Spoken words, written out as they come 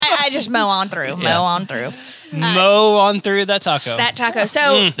just mow on through. Mow on through that taco. that taco.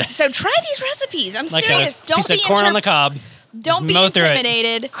 So try these recipes. I'm Like serious. a Don't piece be of corn on the cob. Don't be mow through it.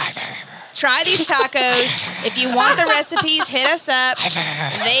 intimidated. Try these tacos. If you want the recipes, hit us up.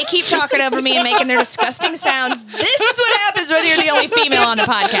 They keep talking over me and making their disgusting sounds. This is what happens whether you're the only female on the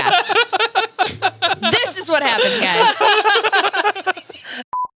podcast. This is what happens, guys.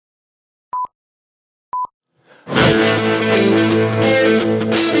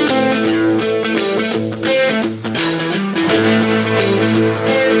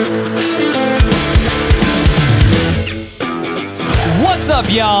 What's up,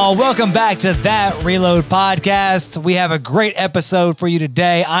 y'all? Welcome back to That Reload Podcast. We have a great episode for you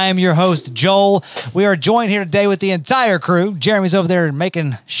today. I am your host, Joel. We are joined here today with the entire crew. Jeremy's over there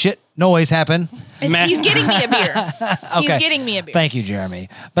making shit noise happen. He's getting me a beer. He's getting me a beer. Thank you, Jeremy.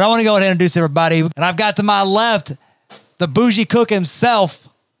 But I want to go ahead and introduce everybody. And I've got to my left, the bougie cook himself,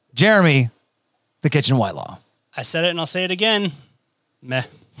 Jeremy, the Kitchen Whitelaw. I said it and I'll say it again. Meh.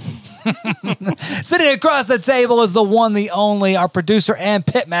 Sitting across the table is the one, the only, our producer and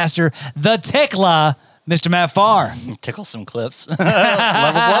pitmaster, the Tickler, Mr. Matt Farr. Tickle some clips. levels.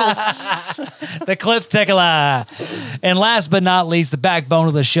 The Clip Tickler. And last but not least, the backbone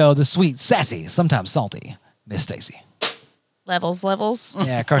of the show, the sweet, sassy, sometimes salty, Miss Stacy. Levels.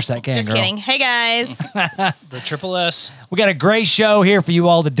 Yeah, crush that can, Just girl. kidding. Hey, guys. The triple S. We got a great show here for you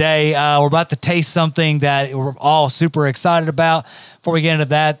all today. We're about to taste something that we're all super excited about. Before we get into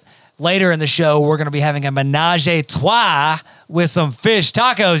that, later in the show, we're going to be having a menage a trois with some fish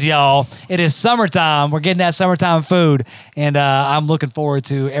tacos, y'all. It is summertime. We're getting that summertime food, and I'm looking forward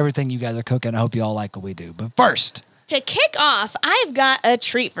to everything you guys are cooking. I hope you all like what we do. But first, To kick off, I've got a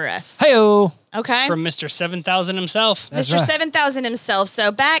treat for us. hey-o. Okay. From Mr. 7000 himself. That's Mr. right. 7000 himself.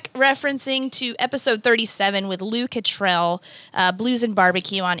 So back referencing to episode 37 with Lou Cottrell, Blues and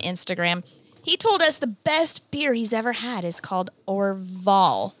Barbecue on Instagram, he told us the best beer he's ever had is called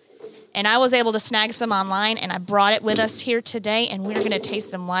Orval. And I was able to snag some online, and I brought it with us here today, and we're going to taste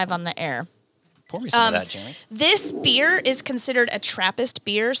them live on the air. Pour me some of that, Jeremy. This beer is considered a Trappist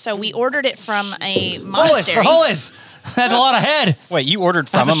beer, so we ordered it from a Holy, monastery. for holies. That's a lot of head. Wait, you ordered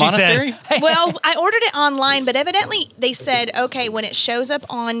from That's a what she said. monastery? Well, I ordered it online, but evidently they said, okay, when it shows up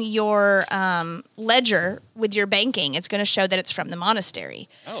on your ledger with your banking, it's going to show that it's from the monastery.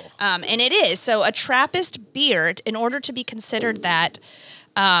 Oh. And it is. So a Trappist beer, in order to be considered that,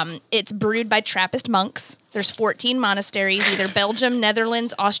 it's brewed by Trappist monks. There's 14 monasteries, either Belgium,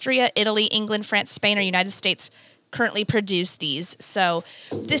 Netherlands, Austria, Italy, England, France, Spain, or United States currently produce these. So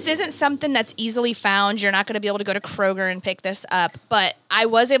this isn't something that's easily found. You're not going to be able to go to Kroger and pick this up, but I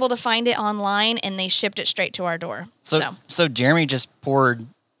was able to find it online and they shipped it straight to our door. So Jeremy just poured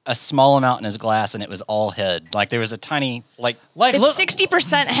a small amount in his glass and it was all head. Like there was a tiny, Like, it's look.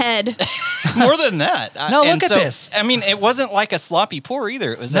 60% head. more than that. No, And look at this. I mean, it wasn't like a sloppy pour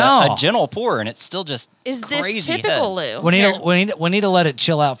either. It was No. a gentle pour and it's still just Is this crazy typical, head. Lou? We Here. need to let it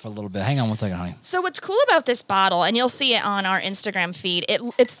chill out for a little bit. Hang on one second, honey. So what's cool about this bottle, and you'll see it on our Instagram feed,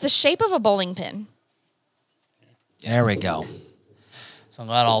 it's the shape of a bowling pin. There we go. So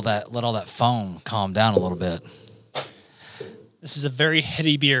let all that foam calm down a little bit. This is a very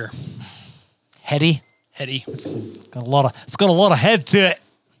heady beer. Heady. Heady. It's got a lot of head to it.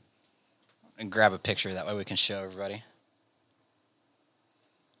 And grab a picture. That way we can show everybody.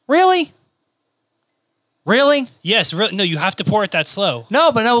 Really? Really? Yes, no, you have to pour it that slow.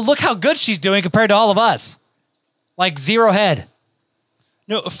 No, but no, look how good she's doing compared to all of us. Like zero head.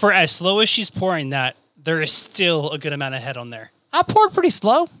 No, for as slow as she's pouring that, there is still a good amount of head on there. I poured pretty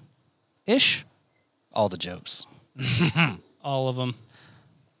slow-ish. All the jokes. All of them.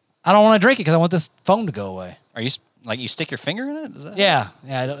 I don't want to drink it because I want this foam to go away. Are you like you stick your finger in it? Is that Yeah.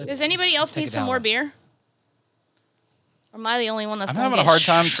 Does anybody else Take need it some down. more beer? Or am I the only one that's I'm going to having get a hard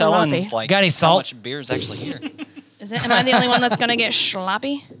time telling sloppy? like Got any how salt? much beer is actually here. Am I the only one that's going to get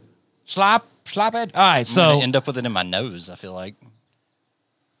sloppy? Slop it. All right, I'm so gonna end up with it in my nose, I feel like.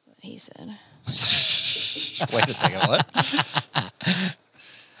 He said. Wait a second, what?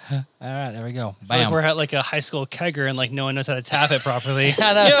 all right, there we go. Like Bam. we're at like a high school kegger and like no one knows how to tap it properly.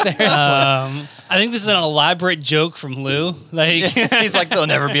 I know, seriously. I think this is an elaborate joke from Lou. Like, He's like, they'll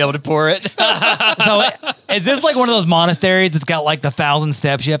never be able to pour it. So is this like one of those monasteries that's got like the 1,000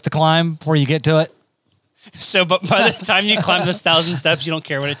 steps you have to climb before you get to it? so, but by the time you climb those 1,000 steps, you don't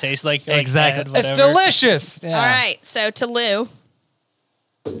care what it tastes like. You're like, Exactly. "Eh, It's whatever." delicious. Yeah. All right, so to Lou.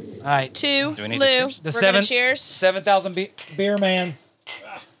 All right. To Do we need Lou. to cheers? The We're going to cheers. 7,000 beer man.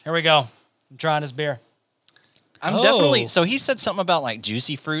 Here we go. I'm trying this beer. I'm Oh. definitely. So he said something about like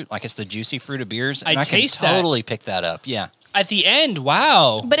juicy fruit, like it's the juicy fruit of beers. And I I can taste that. totally pick that up. Yeah. At the end,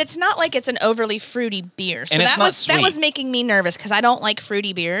 wow. But it's not like it's an overly fruity beer. So And it's that not was that was sweet. making me nervous because I don't like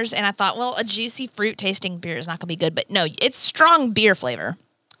fruity beers. And I thought, well, a juicy fruit tasting beer is not going to be good. But no, it's strong beer flavor.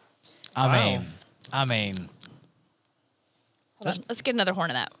 I mean, Hold on. Let's get another horn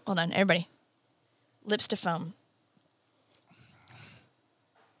of that. Hold on, everybody. Lips to foam.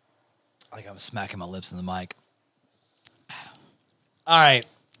 like I'm smacking my lips in the mic. All right.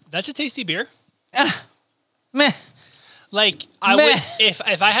 That's a tasty beer. Meh. Like I Meh. would,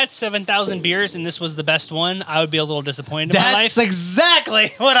 if I had 7,000 beers and this was the best one, I would be a little disappointed in my That's life. exactly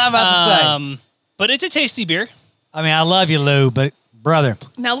what I'm about to say. But it's a tasty beer. I mean, I love you, Lou, but brother,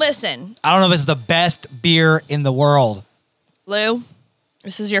 Now listen, I don't know if it's the best beer in the world. Lou,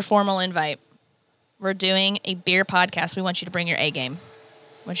 this is your formal invite. We're doing a beer podcast. We want you to bring your A game.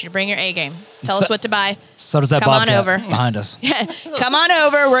 We want you to bring your A game. Tell us what to buy. So does that Come on Bobcat over. behind us. Come on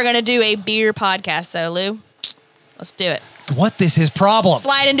over. We're going to do a beer podcast. So, Lou, let's do it. What is his problem?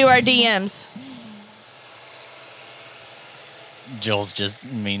 Slide into our DMs. Joel's just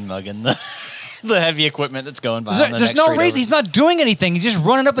mean mugging the the heavy equipment that's going by. There's, on the there's next no street reason. over. He's not doing anything. He's just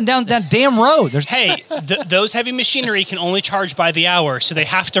running up and down that damn road. There's Hey, those heavy machinery can only charge by the hour, so they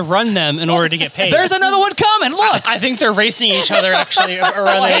have to run them in order to get paid. There's another one coming. Look. I think they're racing each other actually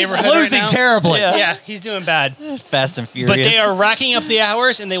around the He's neighborhood right losing now. terribly. Yeah, he's doing bad. Fast and Furious. But they are racking up the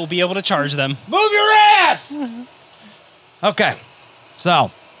hours, and they will be able to charge them. Move your ass. Okay. So,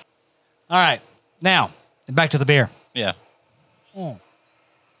 all right. Now, back to the beer. Yeah.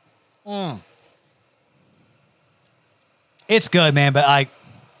 It's good, man, but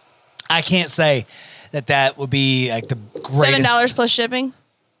I can't say that would be like the greatest. $7 plus shipping.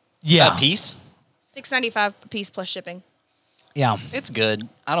 Yeah. A piece. $6.95 a piece plus shipping. Yeah. It's good.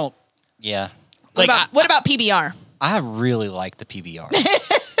 I don't. Yeah. What, Like, what about PBR? I really like the PBR.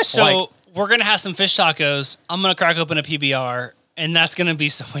 So Like- we're gonna have some fish tacos. I'm gonna crack open a PBR, and that's gonna be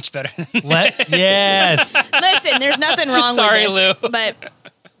so much better. Than Yes. Listen, there's nothing wrong Sorry, with this. Lou. But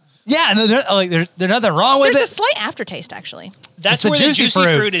Yeah. No, there's nothing wrong with there's a it. slight aftertaste, actually. That's It's the where the juicy juicy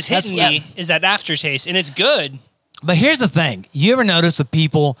fruit. fruit is That's- hitting me. Is that aftertaste, and it's good. But here's the thing. You ever notice the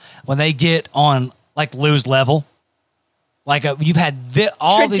people when they get on like Lou's level? Like you've had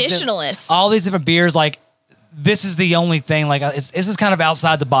all these Traditionalists. all these different beers. Like this is the only thing. Like this is kind of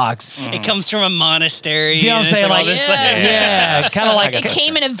outside the box. It comes from a monastery. You know what I'm and it's saying? all Like, this yeah. Yeah, kind of like guess It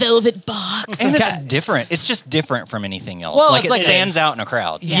came in a velvet box. And it's Okay. different. It's just different from anything else. Well, like it's it like- stands It is. out in a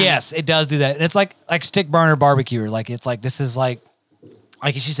crowd. Yes, it does do that. And it's like stick burner barbecue. Like it's like this is like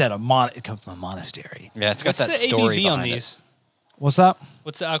she said it comes from a monastery. Yeah, it's got What's that the story ABV on behind it. these? What's up?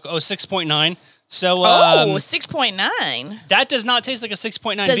 What's the alcohol? 6.9. So 6.9. that does not taste like a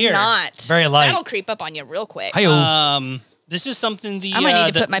 6.9 Does beer. not. Very light. That'll creep up on you real quick. Hey, This is something I might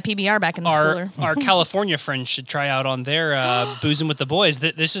need to put my PBR back in this cooler. our California friends should try out on their boozing with the boys.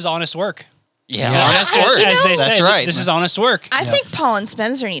 This is honest work. Yeah, Yeah. honest I- work. you As know- they That's say, right. this is honest work. I think Paul and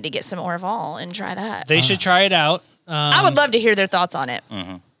Spencer need to get some Orval and try that. They should try it out. I would love to hear their thoughts on it.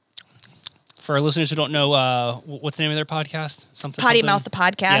 For our listeners who don't know, what's the name of their podcast? Potty something? Mouth the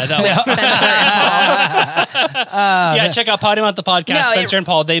podcast Yeah, with Spencer and Paul. Yeah, check out Potty Mouth the podcast. No, Spencer and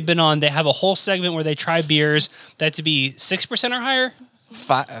Paul, they've been on. They have a whole segment where they try beers that to be 6% or higher.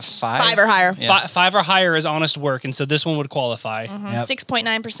 Five 5 or higher. Yeah. 5 or higher is honest work, and so this one would qualify. Yep.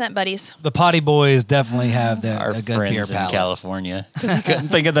 6.9%, buddies. the potty boys definitely have Our a good beer friends in palate. California. I couldn't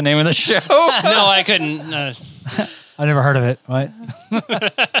think of the name of the show. No, I couldn't. I never heard of it. Right.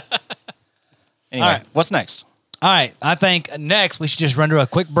 Anyway, All right. what's next? All right. I think next we should just run to a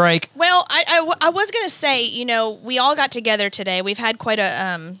quick break. Well, I was going to say, we all got together today. We've had quite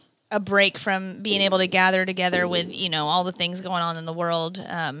a break from being able to gather together with, all the things going on in the world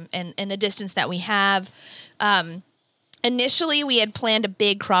and the distance that we have. Initially, we had planned a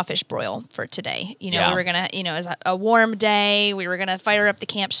big crawfish broil for today. Yeah. We were going to, as a warm day, we were going to fire up the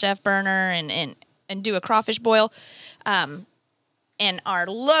Camp Chef burner and do a crawfish boil. And our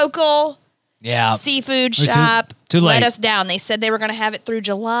local seafood Too- shop too late. let us down. They said they were going to have it through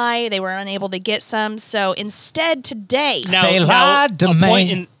July. They were unable to get some. So instead today, They lied to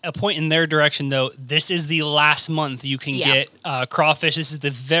me. A point in their direction, though. This is the last month you can Yeah. get crawfish. This is the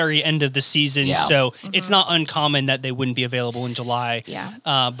very end of the season, Yeah. so it's not uncommon that they wouldn't be available in July. Yeah.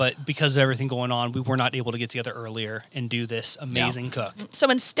 But because of everything going on, we were not able to get together earlier and do this amazing cook. so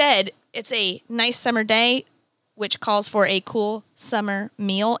instead, it's a nice summer day, which calls for a cool summer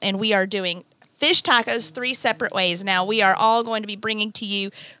meal. And we are doing fish tacos 3 separate ways. Now, we are all going to be bringing to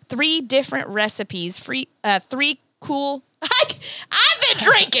you 3 different recipes, 3 cool I've been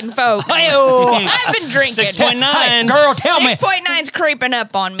drinking, folks. Hey-o. I've been drinking. 6.9. Hey, girl, tell me. 6.9's creeping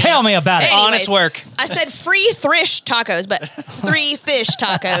up on me. Tell me about it. Honest work. I said free thrish tacos, but 3 fish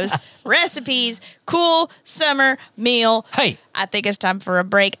tacos. Recipes, cool summer meal. Hey. I think it's time for a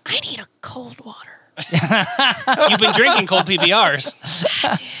break. I need a cold water. You've been drinking cold PBRs.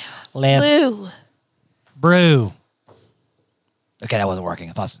 Let's Blue. brew. Okay, that wasn't working.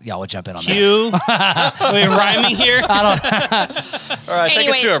 I thought y'all would jump in on that. Q. Wait, rhyming here? All right, take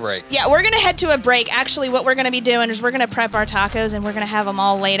us to a break. Yeah, we're going to head to a break. Actually, what we're going to be doing is we're going to prep our tacos and we're going to have them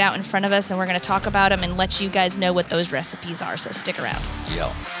all laid out in front of us and we're going to talk about them and let you guys know what those recipes are. So stick around.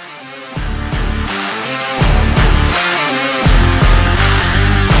 Yo.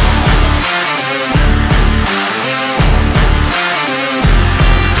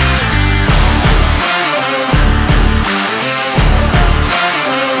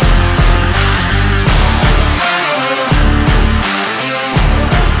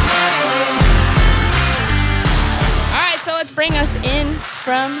 Bring us in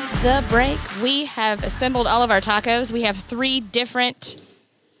from the break. We have assembled all of our tacos. We have 3 different,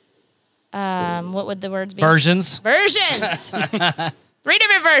 what would the words be? Versions. 3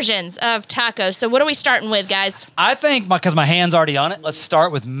 different versions of tacos. So what are we starting with, guys? I think because my hand's already on it, let's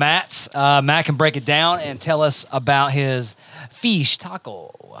start with Matt's. Matt can break it down and tell us about his fish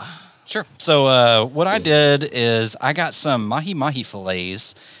taco. Sure. So what I did is I got some mahi-mahi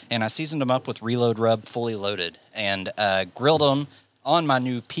fillets, and I seasoned them up with Reload Rub fully loaded, and grilled them on my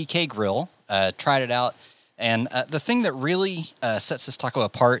new PK grill, tried it out. And the thing that really sets this taco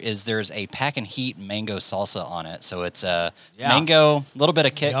apart is there's a Pack and Heat mango salsa on it. So it's mango, a little bit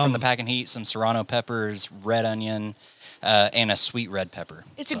of kick from the Pack and Heat, some serrano peppers, red onion, and a sweet red pepper.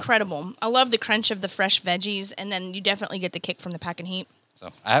 It's incredible. I love the crunch of the fresh veggies, and then you definitely get the kick from the Pack and Heat. So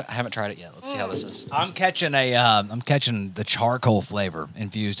I haven't tried it yet. Let's see how this is. I'm catching the charcoal flavor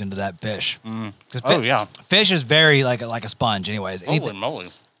infused into that fish. Yeah. Fish is very like a sponge. Anyways, Holy moly.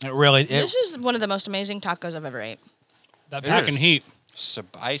 it really. This is one of the most amazing tacos I've ever ate. That Pack and Heat.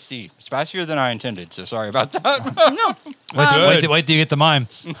 Spicy. Spicier than I intended, so sorry about that. No. Wait till you get to mine.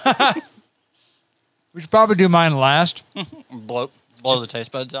 We should probably do mine last. blow the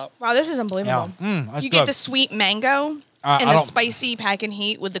taste buds out. Wow, this is unbelievable. That's You good. get the sweet mango and I the don't- spicy Pack and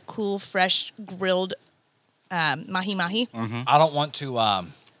Heat with the cool, fresh, grilled mahi-mahi. I don't want to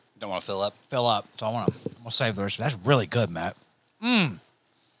Don't want to fill up. fill up, so I'm gonna save the rest. That's really good, Matt.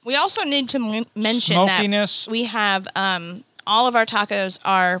 We also need to mention Smokiness. that we have all of our tacos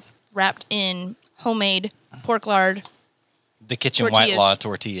are wrapped in homemade pork lard The Kitchen Tortillas. White Law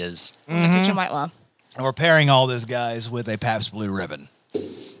tortillas. from the Kitchen White Law. And we're pairing all this, guys, with a Pabst Blue Ribbon.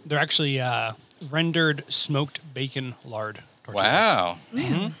 They're actually rendered smoked bacon lard tortillas. Wow.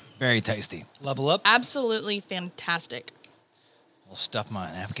 Very tasty. Level up. Absolutely fantastic. I'll stuff my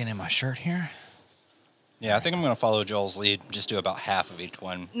napkin in my shirt here. Yeah, I think I'm going to follow Joel's lead. Just do about half of each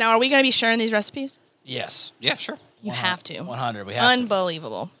one. Now, are we going to be sharing these recipes? Yes. Yeah, sure. You have to. 100. We have to.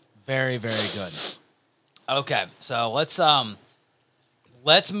 Unbelievable. Very, very good. Okay, so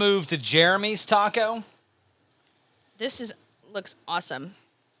let's move to Jeremy's taco. This looks awesome.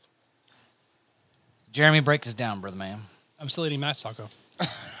 Jeremy, break this down, brother man. I'm still eating Matt's taco.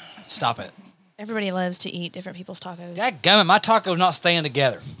 Stop it. Everybody loves to eat different people's tacos. Dadgummit, my taco's not staying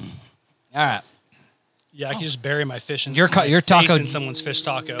together. All right. Yeah, I can just bury my fish in Your taco- in someone's fish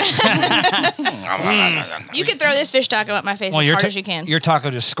taco. You can throw this fish taco at my face as hard as you can. Your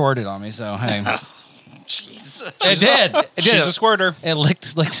taco just squirted on me, so hey. Jeez. It did. It did. She's a squirter. It licked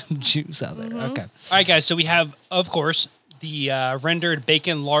some juice out there. Okay. All right, guys. So we have, of course, the rendered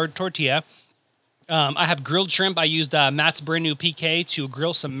bacon lard tortilla. I have grilled shrimp. I used Matt's brand new PK to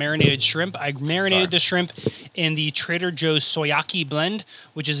grill some marinated shrimp. I marinated the shrimp in the Trader Joe's soyaki blend,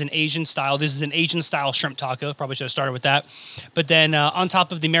 which is an Asian style. This is an Asian style shrimp taco. Probably should have started with that. But then on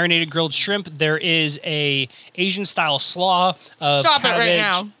top of the marinated grilled shrimp, there is a Asian style slaw of Stop cabbage. it right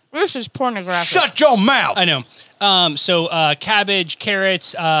now. This is pornographic. Shut your mouth. I know. So cabbage,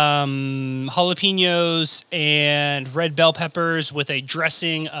 carrots, jalapenos, and red bell peppers with a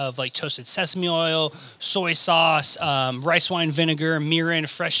dressing of like toasted sesame oil, soy sauce, rice wine vinegar, mirin,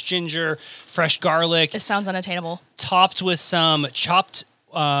 fresh ginger, fresh garlic, This sounds unattainable. topped with some chopped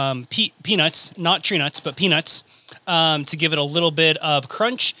peanuts, not tree nuts, but peanuts, to give it a little bit of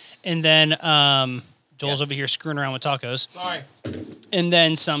crunch. And then Joel's over here screwing around with tacos. Sorry. And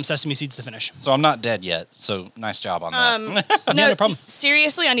then some sesame seeds to finish. So I'm not dead yet. So nice job on that. Yeah, no problem.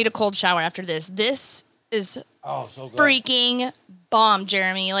 Seriously, I need a cold shower after this. This is Oh, so good. freaking bomb,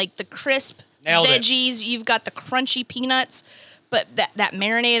 Jeremy. Like the crisp Nailed it. veggies. You've got the crunchy peanuts. But that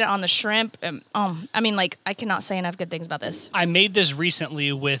marinade on the shrimp, I mean, like, I cannot say enough good things about this. I made this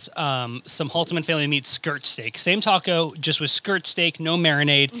recently with some Halteman Family Meat skirt steak. Same taco, just with skirt steak, no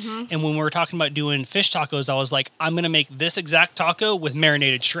marinade. And when we were talking about doing fish tacos, I was like, I'm going to make this exact taco with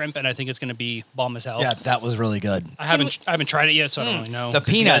marinated shrimp, and I think it's going to be bomb as hell. Yeah, that was really good. I haven't tried it yet, so I don't really know. The 'Cause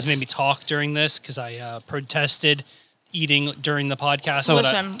you guys peanuts. made me talk during this because I protested eating during the podcast. So but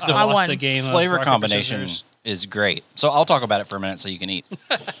listen, I I lost won. the game. of Flavor rock, paper, combination scissors. is great. So I'll talk about it for a minute so you can eat.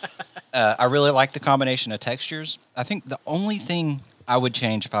 I really like the combination of textures. I think the only thing I would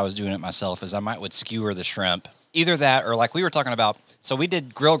change if I was doing it myself is I would skewer the shrimp. Either that or like we were talking about. So we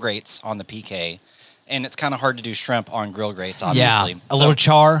did grill grates on the PK, and it's kind of hard to do shrimp on grill grates, obviously. Yeah, a little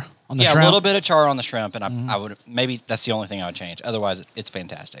char on the yeah, shrimp. a little bit of char on the shrimp, and I would maybe that's the only thing I would change. Otherwise, it's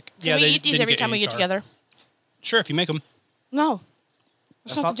fantastic. Can we eat these didn't every get time we any get char. together? Sure, if you make them. No.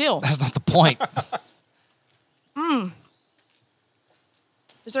 That's not the deal. That's not the point.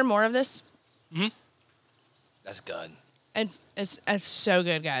 Is there more of this? That's good. It's so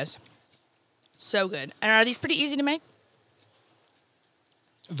good, guys. So good. And are these pretty easy to make?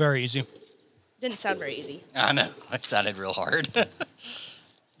 Very easy. Didn't sound very easy. I know that sounded real hard.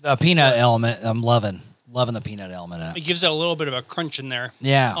 The peanut element, I'm loving the peanut element. In It it. gives it a little bit of a crunch in there.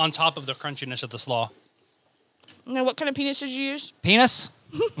 Yeah. On top of the crunchiness of the slaw. Now, what kind of peanuts did you use? Penis?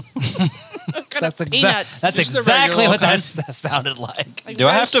 What kind That's of exactly peanuts? that's Just the exactly regular what that kind. sounded like. Like Do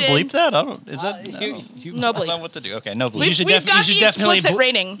I have to roasted? bleep that? I don't. Is that? you- I don't- you- No I don't know bleep. what to do. Okay, no bleep. We've got the explicit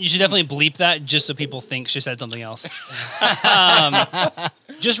rating. You should definitely bleep that just so people think she said something else.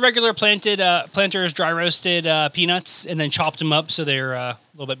 Just regular planters, dry roasted peanuts, and then chopped them up so they're a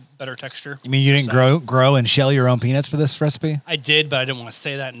little bit better texture. You mean you didn't grow and shell your own peanuts for this recipe? I did, but I didn't want to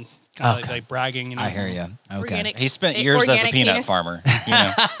say that and kind of Okay. like bragging. You know? I hear you. Okay. Organic. He spent years as a organic peanut penis? farmer. You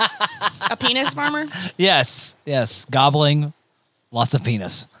know? A penis farmer? Yes. Gobbling lots of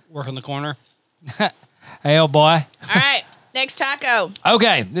penis. Work in the corner. Hey, old boy. All right. Next taco.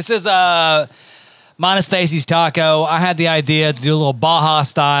 Okay, this is mine and Stacy's taco. I had the idea to do a little Baja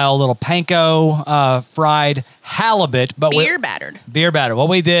style, little panko fried halibut, but Beer battered. beer batter. What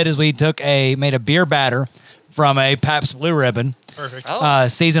we did is we made a beer batter from a Pabst Blue Ribbon, Perfect. Oh.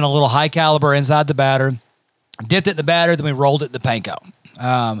 seasoned a little high caliber inside the batter, dipped it in the batter, then we rolled it in the panko.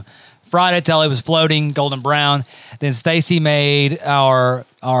 Fried it till it was floating, golden brown. Then Stacy made our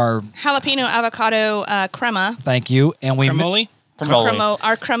Jalapeno avocado crema. thank you, and we Cremoli?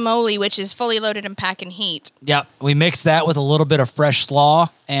 Our cremoli, which is fully loaded and pack and heat. Yep. We mixed that with a little bit of fresh slaw,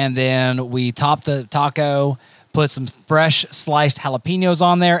 and then we topped the taco, put some fresh sliced jalapenos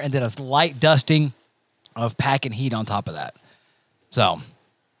on there, and did a light dusting of pack and heat on top of that. So,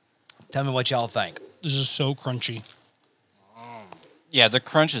 tell me what y'all think. This is so crunchy. Yeah, the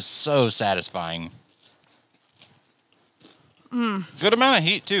crunch is so satisfying. Good amount of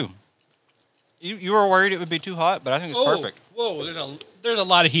heat too. You were worried it would be too hot, but I think it's perfect. Whoa, there's a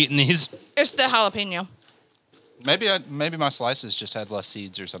lot of heat in these. It's the jalapeno. Maybe my slices just had less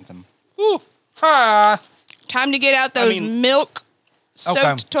seeds or something. Ooh. Time to get out those mean- milk-soaked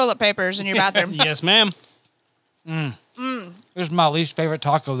Okay. toilet papers in your bathroom. Yes, ma'am. This is my least favorite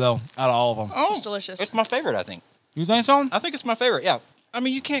taco, though, out of all of them. Oh, It's delicious. It's my favorite, I think. You think so? I think it's my favorite. Yeah. I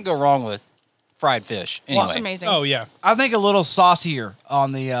mean, you can't go wrong with fried fish. Well, Anyway. it's amazing. Oh, yeah. I think a little saucier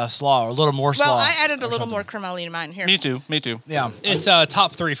on the slaw, or a little more slaw. Well, I added a little more cremoli to mine here. Me too. Me too. Yeah. It's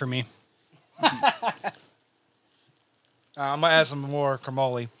top 3 for me. I'm going to add some more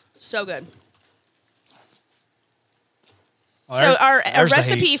cremoli. So good. Oh, So there's- our there's the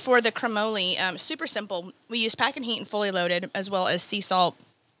recipe heat. for the cremoli, super simple. We use pack and heat and fully loaded, as well as sea salt,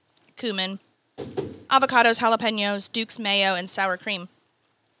 cumin, avocados, jalapenos, Duke's mayo, and sour cream.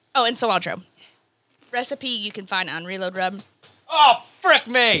 Oh, and cilantro. Recipe you can find on Reload Rub. Oh, frick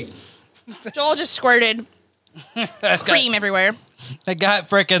me! Joel just squirted cream everywhere. I got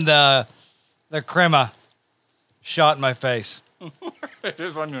frickin' the crema shot in my face. It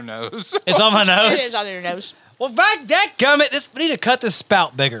is on your nose. It's on my It nose. is on your nose. Well, back that gummit, we need to cut this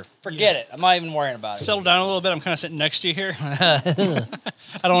spout bigger. Forget it. I'm not even worrying about it. Settle down a little bit. I'm kind of sitting next to you here. I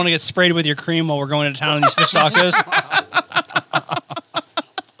don't want to get sprayed with your cream while we're going into town on these fish tacos.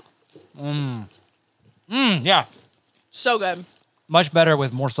 Yeah, So good. much better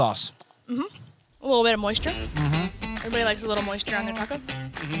with more sauce. A little bit of moisture. Everybody likes a little moisture on their taco.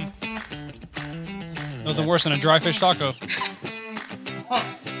 Nothing worse than a dry fish taco.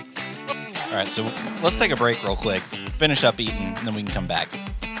 All right, so let's take a break real quick, finish up eating, and then we can come back.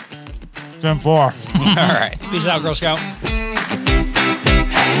 10-4. All right. Peace out, Girl Scout.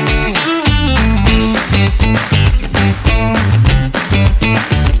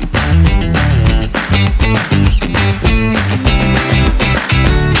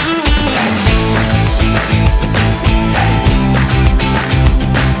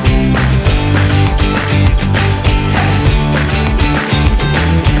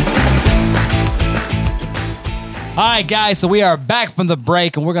 right, guys. So we are back from the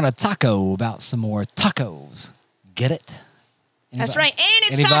break, and we're gonna taco about some more tacos. Get it? That's right. And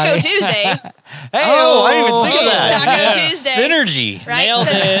it's Anybody? Taco Tuesday. Oh, I didn't even think of It's that. Taco Tuesday. Synergy. Right? Nailed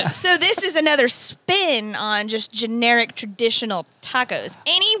it. So this is another spin on just generic traditional tacos.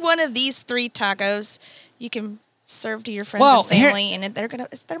 Any one of these 3 tacos you can serve to your friends Well, and family, and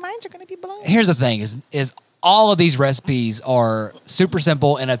their minds are gonna be blown. Here's the thing: is all of these recipes are super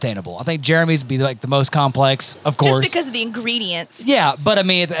simple and obtainable. I think Jeremy's would be like the most complex, of course. Just because of the ingredients. Yeah, but I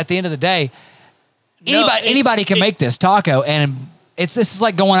mean, at the end of the day, No, anybody can make this taco, and this is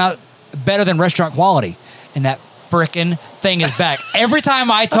like going out better than restaurant quality. And that frickin' thing is back. Every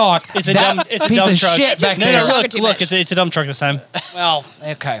time I talk, It's a that dump. It's a piece dump of truck. shit back No, there. no, Look, too look, much. it's a dump truck this time. Well,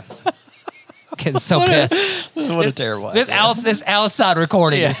 okay. Getting so pissed. What a terrible This idea. this outside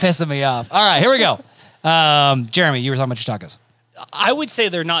recording is pissing me off. All right, here we go. Jeremy, you were talking about your tacos. I would say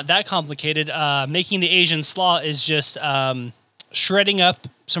they're not that complicated. Making the Asian slaw is just shredding up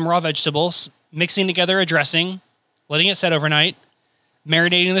some raw vegetables, mixing together a dressing, letting it set overnight,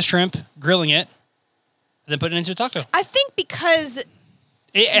 marinating the shrimp, grilling it, and then putting it into a taco. I think because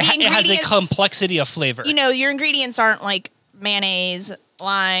It has a ingredients- complexity of flavor. your ingredients aren't like mayonnaise,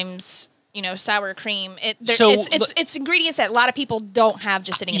 limes, sour cream. So, It's ingredients that a lot of people don't have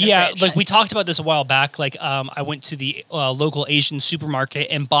just sitting in the Yeah, fridge. like we talked about this a while back. Like, I went to the local Asian supermarket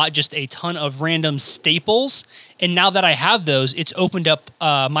and bought just a ton of random staples. And now that I have those, it's opened up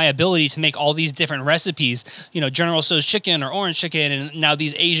my ability to make all these different recipes. General Tso's chicken or orange chicken, and now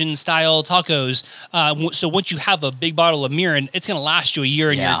these Asian style tacos. So once you have a big bottle of mirin, it's going to last you a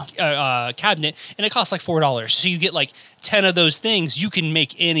year in your cabinet, and it costs like $4. So you get like 10 of those things. You can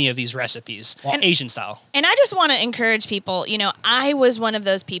make any of these recipes, Asian style. And I just want to encourage people, I was one of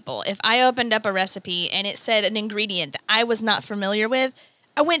those people. If I opened up a recipe and it said an ingredient that I was not familiar with,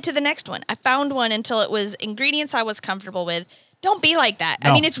 I went to the next one. I found one until it was ingredients I was comfortable with. Don't be like that. No.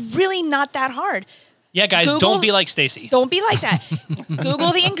 I mean, it's really not that hard. Yeah, guys, Google- don't be like Stacy. Don't be like that.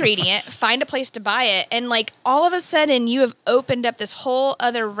 Google the ingredient, find a place to buy it, and like all of a sudden you have opened up this whole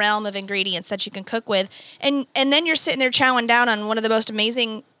other realm of ingredients that you can cook with. And then you're sitting there chowing down on one of the most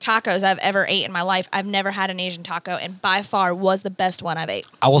amazing tacos I've ever ate in my life. I've never had an Asian taco, and by far was the best one I've ate.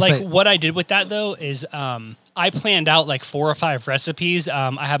 I will Like say, what I did with that though is I planned out like 4 or 5 recipes.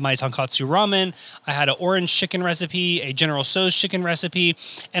 I had my tonkatsu ramen, I had an orange chicken recipe, a General Tso's chicken recipe,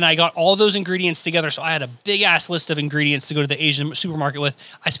 and I got all those ingredients together. So I had a big ass list of ingredients to go to the Asian supermarket with.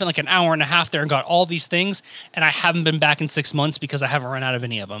 I spent like an hour and a half there and got all these things, and I haven't been back in 6 months because I haven't run out of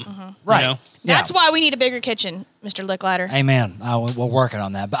any of them. Right. You know? Yeah. That's why we need a bigger kitchen, Mr. Lickladder. amen. We're working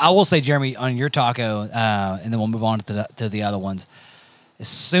on that. But I will say, Jeremy, on your taco, and then we'll move on to the other ones. As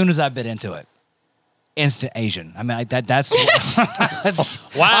soon as I bit into it, instant Asian. I mean, that's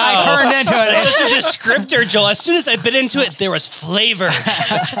Wow. I turned into it. That's such a descriptor, Joel. As soon as I bit into it, there was flavor.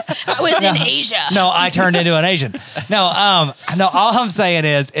 I was in Asia. No, I turned into an Asian. No, no. All I'm saying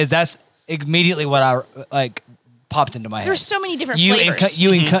is that's immediately what I like popped into my head. There's so many different you flavors.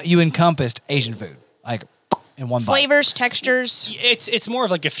 you encompassed Asian food like in one bite. Flavors, textures. It's more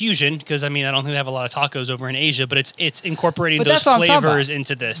of like a fusion because I don't think they have a lot of tacos over in Asia, but it's incorporating But those that's what I'm talking flavors about.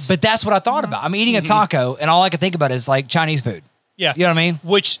 into this. But that's what I thought about. I'm eating a taco, and all I could think about is like Chinese food. yeah, You know what I mean?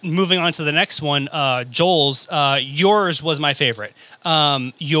 Which moving on to the next one, Joel's, yours was my favorite.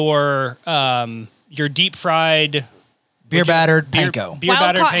 Your deep fried Beer battered panko. beer Wild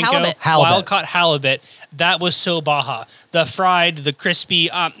battered caught panko, halibut. wild caught halibut. That was so Baja. The fried, the crispy,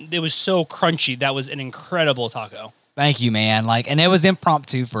 it was so crunchy. That was an incredible taco. Thank you, man. Like, and it was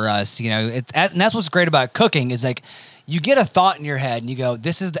impromptu for us. And that's what's great about cooking is like you get a thought in your head and you go,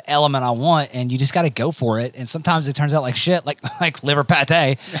 "This is the element I want," and you just got to go for it. And sometimes it turns out like shit, like liver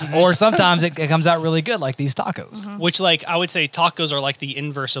pate, or sometimes it comes out really good, like these tacos. Which, like, I would say tacos are like the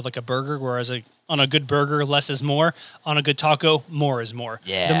inverse of like a burger, whereas on a good burger, less is more. On a good taco, more is more.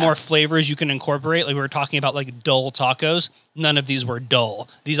 Yeah. The more flavors you can incorporate, like we were talking about, like dull tacos. None of these were dull.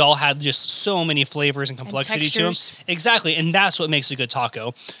 These all had just so many flavors and complexity to them. textures. Exactly, and that's what makes a good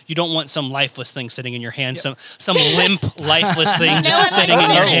taco. You don't want some lifeless thing sitting in your hand, some limp, lifeless thing No just one sitting likes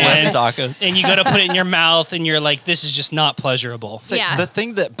in your that. hand. Tacos. And you go to put it in your mouth, and you're like, this is just not pleasurable. So Yeah. the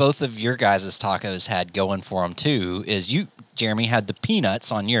thing that both of your guys' tacos had going for them too is you, Jeremy, had the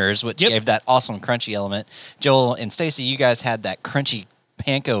peanuts on yours, which Yep. gave that awesome crunchy element. Joel and Stacy, you guys had that crunchy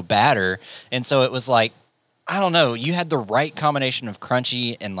panko batter, and so it was like, I don't know, you had the right combination of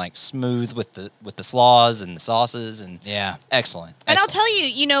crunchy and like smooth with the slaws and the sauces, and Yeah. excellent. And I'll excellent. tell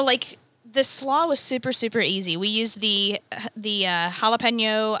you, like the slaw was super, super easy. We used the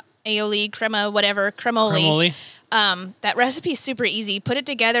jalapeno aioli crema, whatever cremoli. Cremoli. That recipe's super easy. Put it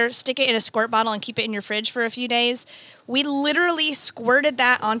together, stick it in a squirt bottle, and keep it in your fridge for a few days. We literally squirted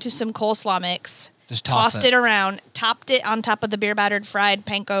that onto some coleslaw mix. Just tossed it around, topped it on top of the beer battered fried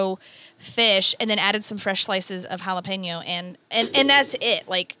panko fish, and then added some fresh slices of jalapeno, and that's it.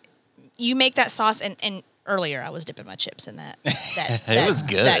 Like, you make that sauce, and earlier I was dipping my chips in that. It was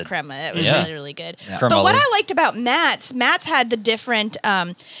good. That crema, it was really, really good. Yeah. But what Cremoli. I liked about Matt's had the different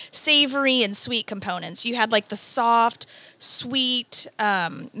savory and sweet components. You had like the soft, sweet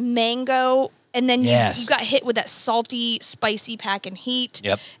mango. And then Yes. you got hit with that salty, spicy pack and heat.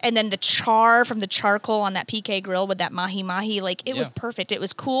 Yep. And then the char from the charcoal on that PK grill with that mahi-mahi. Like, it was perfect. It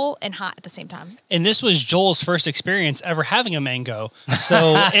was cool and hot at the same time. And this was Joel's first experience ever having a mango. So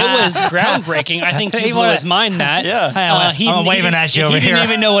it was groundbreaking. I think he blew his mind, Matt. Yeah. I'm waving at you over He here. didn't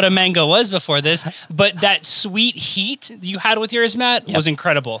even know what a mango was before this. But that sweet heat you had with yours, Matt, was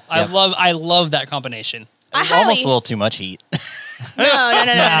incredible. Yep. I love that combination. It was almost a little too much heat. No.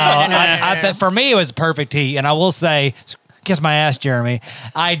 I think for me it was perfect heat, and I will say, kiss my ass, Jeremy.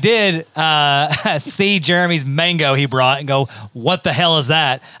 I did see Jeremy's mango he brought and go, "What the hell is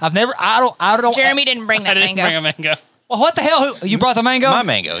that?" I don't know. Jeremy didn't bring I that didn't mango. bring a mango. Well, what the hell? You brought the mango? My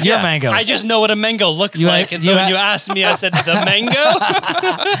mango, Your yeah. mango. I just know what a mango looks You like. had- And so you when had- you asked me, I said, the mango?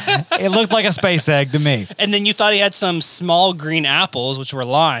 It looked like a space egg to me. And then you thought he had some small green apples, which were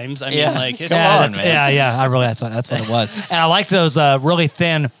limes. I mean, Yeah. like, it's Come Yeah, on, man. Yeah. I really that's what it was. And I liked those really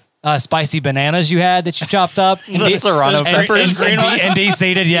thin. Spicy bananas you had that you chopped up. The serrano peppers. And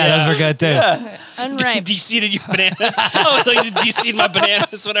de-seeded. Yeah, those were good too. Unripe. de-seeded your bananas. I was like, de-seed my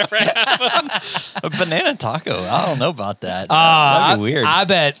bananas whenever I have them. A banana taco. I don't know about that. I- That'd be weird. I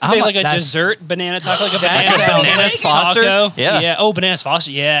bet. Made like a that's- dessert banana taco, like a That's banana so Bananas taco. Foster? Yeah. Oh, bananas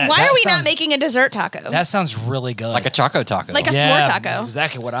Foster. Yeah. Why That are we sounds- not making a dessert taco? That sounds really good. like a choco taco. Like a s'more taco.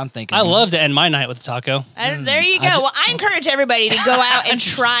 Exactly what I'm thinking. I love to end my night with a taco. There you go. Well, I encourage everybody to go out and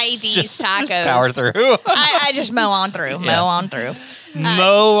try these tacos. Just power through. I just mow on through. Mow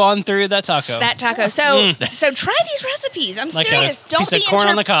on through that taco. That taco. So try these recipes. I'm like serious. a Don't piece be of corn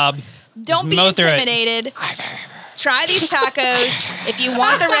on the cob. Don't be mow through it. intimidated. Try these tacos. If you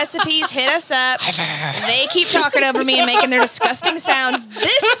want the recipes, hit us up. They keep talking over me and making their disgusting sounds.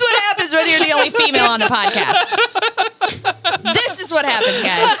 This is what happens whether you're the only female on the podcast. This is what happens,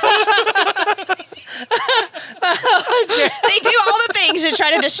 guys. They do all the things to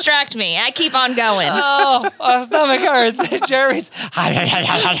try to distract me. I keep on going. Oh, my stomach hurts. Jeremy's.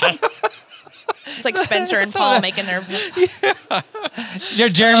 It's like Spencer and Paul making their...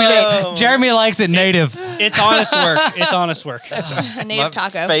 Jeremy likes it native. It's honest work. It's honest work. A native My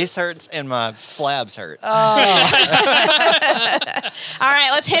taco. face hurts and my flabs hurt. All right,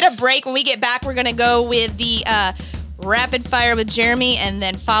 let's hit a break. When we get back, we're going to go with the rapid fire with Jeremy and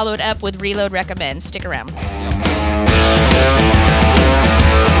then followed up with Reload Recommends. Stick around.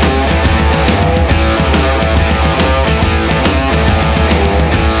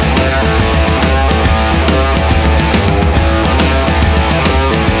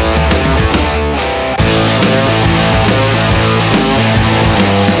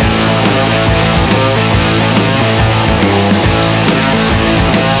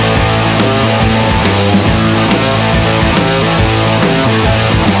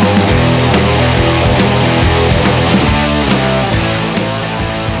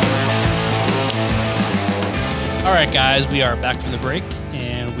 All right, guys, we are back from the break,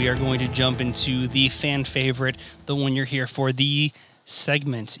 and we are going to jump into the fan favorite, the one you're here for, the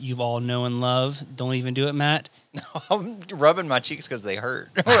segment you've all know and love. Don't even do it, Matt. I'm rubbing my cheeks because they hurt.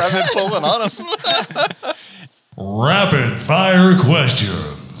 Or I've been pulling on them. Rapid fire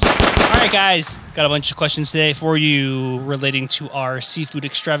questions. All right, guys, got a bunch of questions today for you relating to our seafood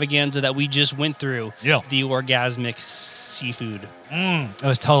extravaganza that we just went through. Yeah. The orgasmic seafood It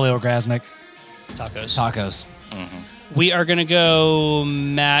was totally orgasmic. tacos. Tacos. We are going to go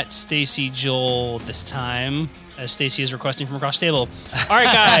Matt, Stacy, Joel this time, as Stacy is requesting from across the table. All right,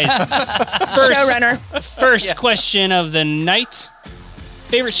 guys. Showrunner. First question of the night.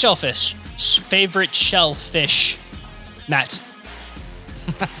 Favorite shellfish? Favorite shellfish? Matt.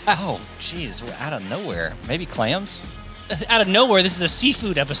 Oh, geez. Out of nowhere. Maybe clams? Out of nowhere, this is a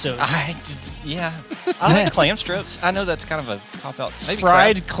seafood episode. I like clam strips. I know that's kind of a cop-out. Maybe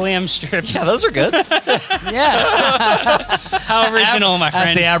Fried crab. clam strips. Yeah, those are good. Yeah. How original, my That's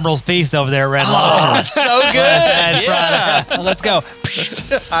friend. the Admiral's Feast over there at Red Oh, Lobster. so good. Yeah. Let's go.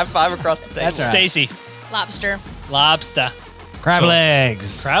 High five across the table. That's right. Stacy. Lobster. Lobster. Crab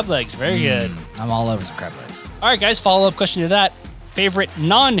legs. Crab legs. Very good. I'm all over some crab legs. All right, guys. Follow-up question to that. Favorite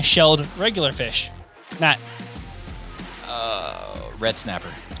non-shelled regular fish? Matt. Red snapper.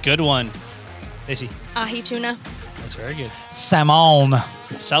 Good one. Stacy. Ahi tuna. That's very good. Salmon.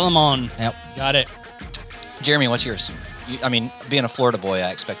 Salmon. Yep. Got it. Jeremy, what's yours? Being a Florida boy,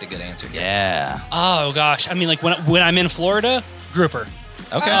 I expect a good answer. Yeah. Oh gosh, I mean, like when I'm in Florida, grouper.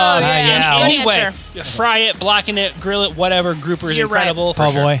 Okay. Oh, yeah. yeah. Good Anyway, answer. fry it, blacken it, grill it, whatever. Grouper is You're right. incredible.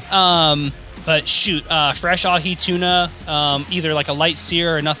 Oh, boy. But shoot, fresh ahi tuna, either like a light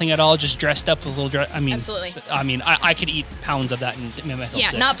sear or nothing at all, just dressed up with a little. Absolutely. I could eat pounds of that and make myself Yeah,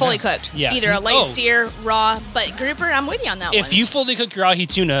 sick. not fully cooked. Yeah. Either a light Oh. sear, raw, but grouper, I'm with you on that one. If you fully cook your ahi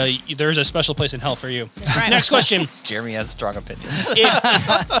tuna, there's a special place in hell for you. right. Next question. Jeremy has strong opinions.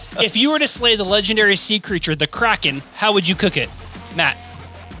 If you were to slay the legendary sea creature, the Kraken, how would you cook it? Matt.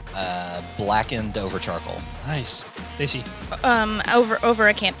 Blackened over charcoal. Nice. Stacy. over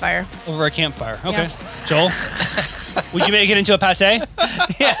a campfire. Over a campfire. Okay. Yeah. Joel. Would you make it into a pate?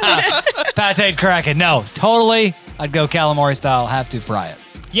 Pate Kraken. No, totally. I'd go calamari style. Have to fry it.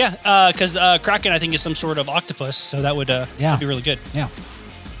 Yeah, because Kraken, I think, is some sort of octopus, so that would Yeah. be really good. Yeah.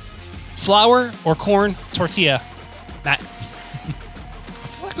 Flour or corn tortilla? Matt. I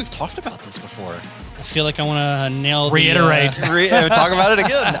feel like we've talked about this before. I feel like I want to nail the, Reiterate. Talk about it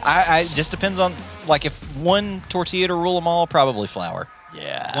again. I just depends on, like, if one tortilla to rule them all, probably flour.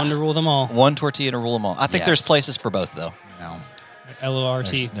 Yeah. one to rule them all. One tortilla to rule them all. I think there's Yes. places for both, though. No. LORT.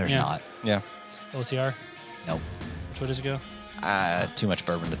 There's yeah. not. Yeah. LTR. Nope. Which way does it go? Too much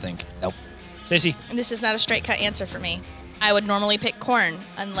bourbon to think. Nope. Stacey. And this is not a straight cut answer for me. I would normally pick corn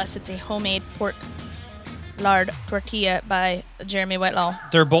unless it's a homemade pork lard tortilla by Jeremy Whitelaw.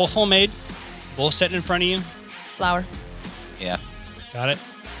 They're both homemade, both set in front of you. Flour. Yeah. Got it.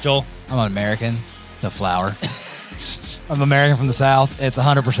 Joel. I'm an American. It's a flour. I'm American from the South. It's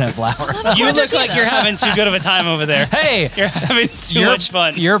 100% flour. You look like you're having too good of a time over there. Hey, You're having too much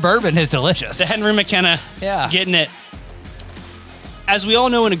fun. Your bourbon is delicious. The Henry McKenna. Yeah. Getting it. As we all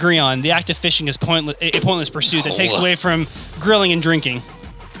know and agree on, the act of fishing is a pointless pursuit that takes away from grilling and drinking.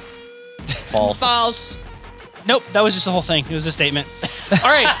 False. False. Nope, that was just the whole thing. It was a statement. All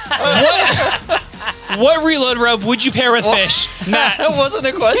right. What reload rub would you pair with fish? Matt. That wasn't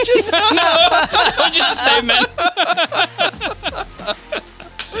a question. Just a statement.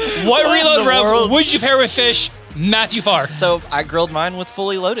 What reload the rub world? would you pair with fish? Matthew Farr. So I grilled mine with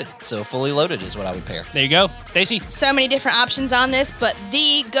fully loaded. So fully loaded is what I would pair. There you go. Stacy. So many different options on this, but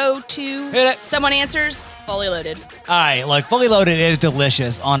the go-to Hit it. someone answers fully loaded. All right, look, fully loaded is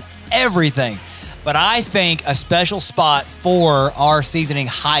delicious on everything. But I think a special spot for our seasoning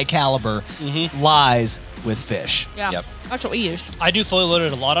high caliber lies with fish. Yeah. Yep. That's what we use. I do fully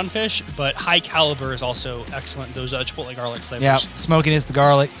loaded a lot on fish, but high caliber is also excellent. Those chipotle garlic flavors. Yeah, smokiness, the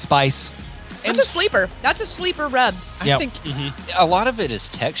garlic, spice. That's a sleeper. That's a sleeper rub. I Yep. think a lot of it is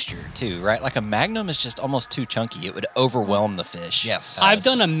texture too, right? Like a Magnum is just almost too chunky. It would overwhelm the fish. Yes. I've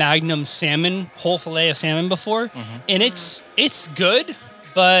done a Magnum salmon, whole fillet of salmon before, and it's good,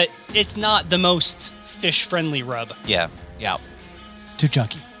 but it's not the most fish-friendly rub. Yeah. Yeah. Too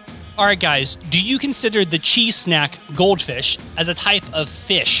chunky. All right, guys, do you consider the cheese snack goldfish as a type of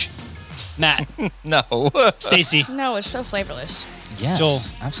fish? Matt, No. Stacy, No, it's so flavorless. Yes. Joel.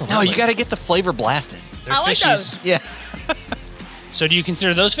 Absolutely. No, you got to get the flavor blasted. they're I like fishies. those. Yeah. So do you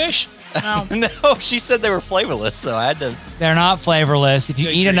consider those fish? No. No, she said they were flavorless, so I had to. They're not flavorless. If you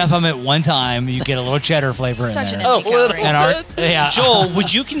Good eat grief. enough of them at one time, you get a little cheddar flavor in Such an there. empty calorie. And our, yeah. Joel,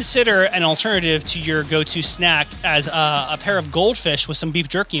 would you consider an alternative to your go-to snack as a pair of goldfish with some beef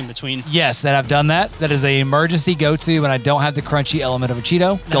jerky in between? Yes, that I've done that. That is an emergency go-to when I don't have the crunchy element of a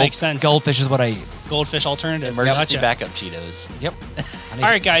Cheeto. That makes sense. Goldfish is what I eat. Goldfish alternative. Emergency Gotcha. backup Cheetos. Yep. All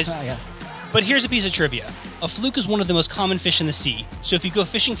right, guys. Yeah. But here's a piece of trivia. A fluke is one of the most common fish in the sea. So if you go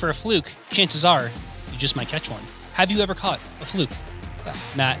fishing for a fluke, chances are you just might catch one. Have you ever caught a fluke?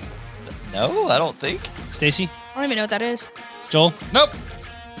 Matt, No, I don't think. Stacy, I don't even know what that is. Joel? Nope.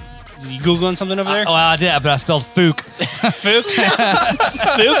 You Googling something over there? Well, I did, but I spelled fook. Fluke?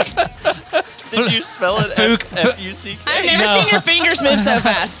 Fluke? Did you spell it Fook. F-U-C-K? I've never No. seen your fingers move so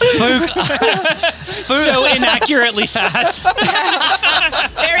fast. So inaccurately fast.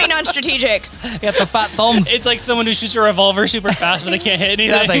 Very non-strategic. Got the fat thumbs. It's like someone who shoots a revolver super fast, but they can't hit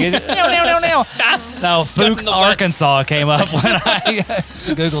anything. No. Fast. No, Cut in Fook, the Arkansas came up when I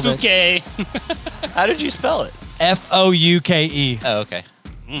Googled it. Fluke. How did you spell it? Fouke. Oh, okay.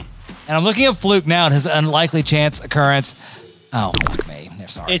 And I'm looking up fluke now. It has an unlikely chance occurrence. Oh, fuck me. They're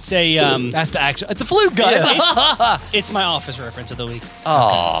sorry. It's a That's the actual. It's a fluke, guys. it's my office reference of the week.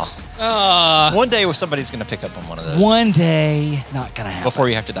 Oh. One day somebody's going to pick up on one of those. One day, not gonna happen. Before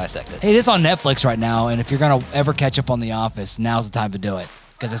you have to dissect it. It is on Netflix right now, and if you're gonna ever catch up on The Office, now's the time to do it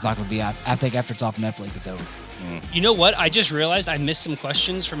because it's not gonna be. I think after it's off Netflix, it's over. You know what? I just realized I missed some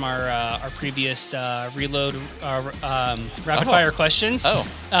questions from our previous reload rapid fire questions.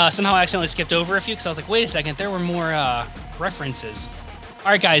 Somehow I accidentally skipped over a few because I was like, wait a second, there were more references.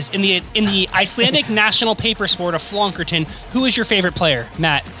 All right, guys. In the Icelandic national paper sport of Flonkerton, who is your favorite player,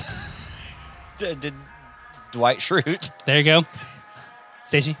 Matt? Did Dwight Schrute? There you go.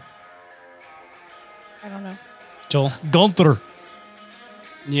 Stacy, I don't know. Joel. Gunther.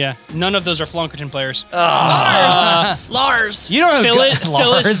 Yeah, none of those are Flonkerton players. Lars. You don't know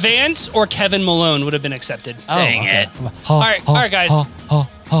Phyllis Vance or Kevin Malone would have been accepted. Dang it. All right, guys.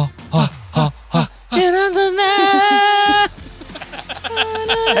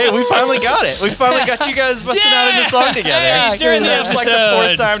 Hey, we finally got it. We finally got you guys busting out in the song together. Hey, during the That's like the episode.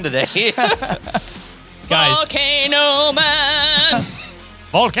 fourth time today. Guys, Volcano Man.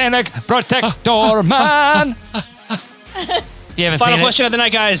 Volcanic Protector Man. If you haven't final seen question of the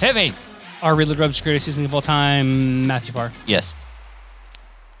night, guys. it, hit me. Are Reload Rub's greatest season of all time Matthew Farr? Yes.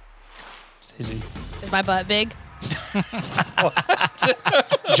 Stacey. Is my butt big?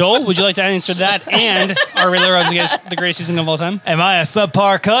 Joel, would you like to answer that? And are Reload Rub's the greatest season of all time? Am I a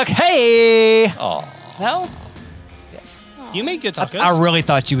subpar cook? Hey. Oh. No. You make good tacos. I really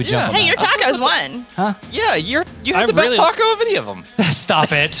thought you would jump on Hey, your that. tacos won. Yeah, you I had the best really- taco of any of them.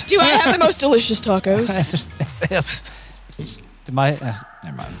 Stop it. Do I have the most delicious tacos? yes. Did my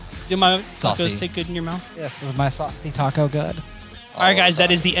never mind. Do my Saucy. tacos take good in your mouth? Yes, is my saucy taco good? All right, guys, that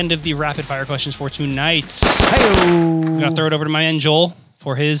is the end of the rapid fire questions for tonight. Hey. I'm going to throw it over to my man, Joel,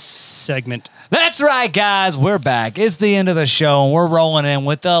 for his segment. That's right, guys. We're back. It's the end of the show, and we're rolling in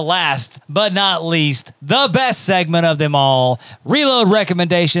with the last but not least, the best segment of them all, Reload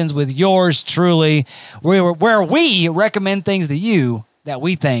Recommendations with yours truly, where we recommend things to you that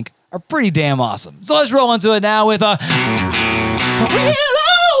we think are pretty damn awesome. So let's roll into it now with a Reload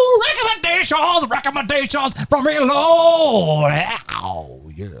Recommendations from Reload. Ow,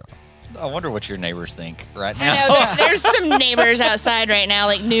 yeah. I wonder what your neighbors think right I now. know there's some neighbors outside right now,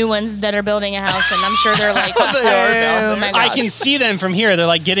 like new ones that are building a house, and I'm sure they're like, They are down oh there. my I gosh. can see them from here. They're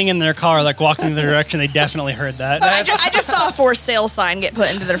like getting in their car, like walking in the direction. They definitely heard that. I just saw a for sale sign get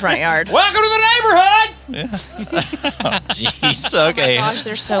put into their front yard. Welcome to the neighborhood. Jeez, okay. Gosh,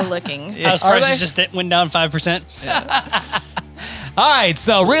 they're so looking. House Are they? prices just went down 5%. All right,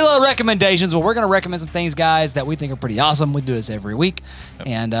 so Reload Recommendations. Well, we're going to recommend some things, guys, that we think are pretty awesome. We do this every week.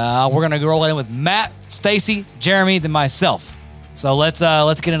 And we're going to roll in with Matt, Stacy, Jeremy, then myself. So let's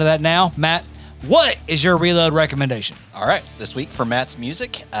get into that now. Matt, what is your Reload recommendation? All right, this week for Matt's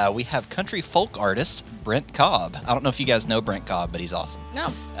music, we have country folk artist Brent Cobb. I don't know if you guys know Brent Cobb, but he's awesome.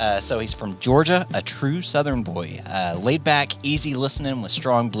 No. So he's from Georgia, a true Southern boy. Laid back, easy listening with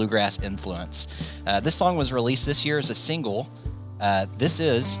strong bluegrass influence. This song was released this year as a single. This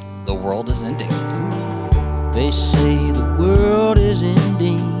is The World Is Ending. They say the world is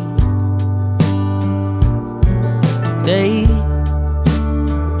ending today.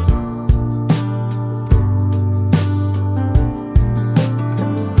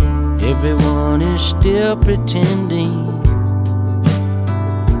 Everyone is still pretending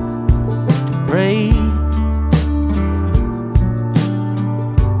to pray.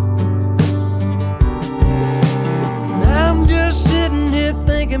 I'm just sitting here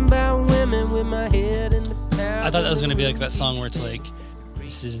thinking about women with my head in the towel. I thought that was going to be like that song where it's like,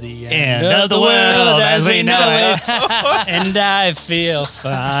 this is the End of the world as we know it. And I feel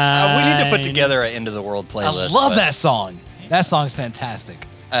fine. We need to put together an End of the World playlist. I love but- that song. That song's fantastic.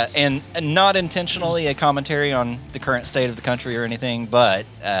 And not intentionally a commentary on the current state of the country or anything, but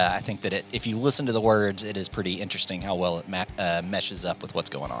I think that if you listen to the words, it is pretty interesting how well it meshes up with what's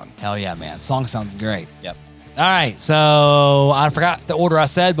going on. Hell yeah, man. Song sounds great. Yep. All right, so I forgot the order I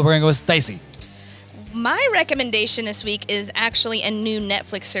said, but we're going to go with Stacy. My recommendation this week is actually a new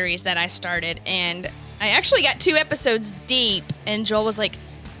Netflix series that I started, and I actually got 2 episodes deep, and Joel was like,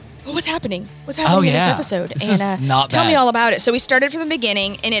 oh, what's happening? What's happening in yeah. this episode? This is not tell me bad. all about it. So we started from the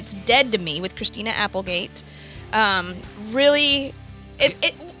beginning, and it's Dead to Me with Christina Applegate. Really,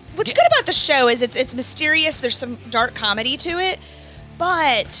 what's good about the show is it's mysterious. There's some dark comedy to it,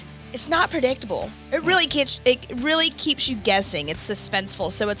 but it's not predictable. It really keeps you guessing. It's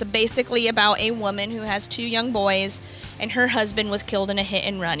suspenseful. So it's basically about a woman who has 2 young boys, and her husband was killed in a hit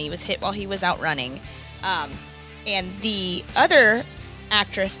and run. He was hit while he was out running, and the other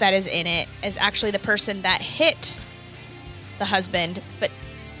actress that is in it is actually the person that hit the husband,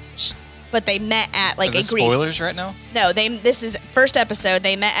 but they met at like Is a this grief. spoilers right now? No, this is first episode.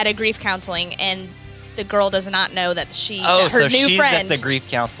 They met at a grief counseling, and the girl does not know that Oh, her so new she's friend at the grief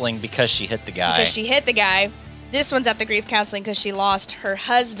counseling because she hit the guy. because she hit the guy This one's at the grief counseling because she lost her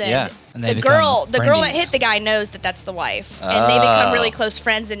husband. Yeah. And they the girl become that friendies. hit the guy knows that that's the wife, and they become really close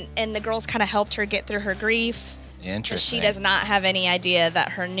friends. And the girl's kind of helped her get through her grief. But Interesting. she does not have any idea that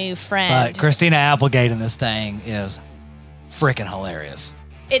her new friend. But Christina Applegate in this thing is freaking hilarious.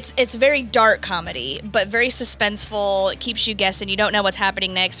 It's very dark comedy, but very suspenseful. It keeps you guessing. You don't know what's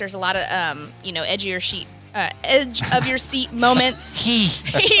happening next. There's a lot of edge of your seat moments.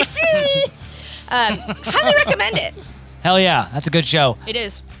 Highly recommend it. Hell yeah, that's a good show. It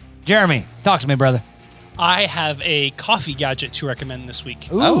is. Jeremy, talk to me, brother. I have a coffee gadget to recommend this week.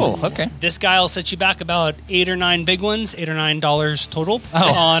 Oh, okay. This guy will set you back about 8 or 9 big ones, $8 or $9 total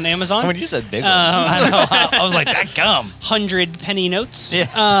on Amazon. When you said big ones. I know. I was like, that gum. 100 penny notes.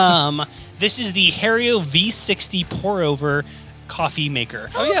 Yeah. This is the Hario V60 pour over coffee maker.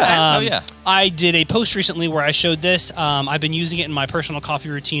 Oh, yeah. Oh, yeah. I did a post recently where I showed this. I've been using it in my personal coffee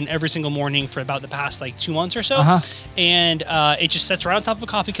routine every single morning for about the past 2 months or so. And it just sits right on top of a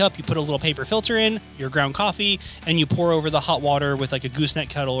coffee cup. You put a little paper filter in, your ground coffee, and you pour over the hot water with a gooseneck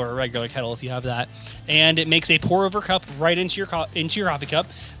kettle or a regular kettle if you have that. And it makes a pour over cup right into your coffee cup.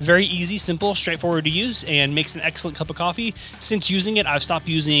 Very easy, simple, straightforward to use, and makes an excellent cup of coffee. Since using it, I've stopped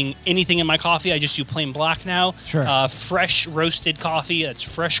using anything in my coffee. I just do plain black now. Sure. Fresh roasted coffee that's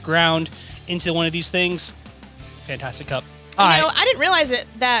fresh ground into one of these things. Fantastic cup. I didn't realize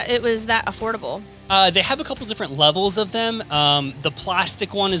that it was that affordable. They have a couple different levels of them. The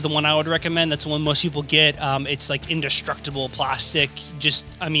plastic one is the one I would recommend. That's the one most people get. It's indestructible plastic.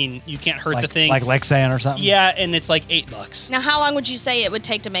 You can't hurt the thing. Like Lexan or something? Yeah, and it's $8. Now, how long would you say it would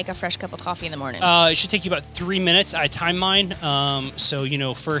take to make a fresh cup of coffee in the morning? It should take you about 3 minutes. I time mine.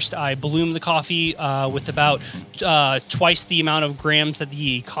 First I bloom the coffee with about twice the amount of grams that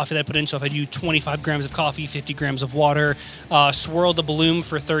the coffee that I put in. So if I do 25 grams of coffee, 50 grams of water, swirl the bloom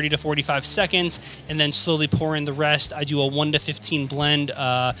for 30 to 45 seconds, and then slowly pour in the rest. I do a 1 to 15 blend.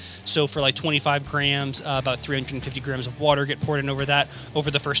 So for 25 grams, about 350 grams of water get poured in over that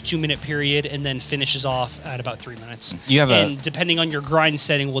over the first 2 minute period, and then finishes off at about 3 minutes. And depending on your grind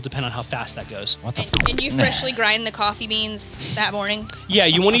setting will depend on how fast that goes. And you freshly grind the coffee beans that morning? Yeah,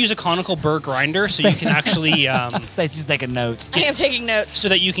 you want to use a conical burr grinder so you can actually... Stacey's taking notes. I am taking notes. So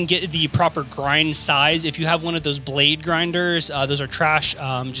that you can get the proper grind size. If you have one of those blade grinders, those are trash.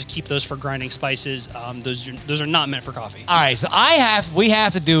 Just keep those for grinding spices. Those are not meant for coffee. All right, so we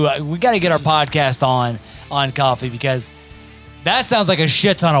got to get our podcast on coffee because that sounds like a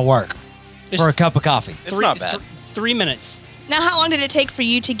shit ton of work for a cup of coffee. It's not bad. 3 minutes. Now, how long did it take for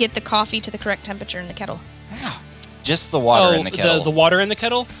you to get the coffee to the correct temperature in the kettle? Just the water in the kettle. The water in the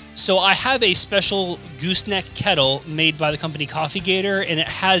kettle. So I have a special gooseneck kettle made by the company Coffee Gator, and it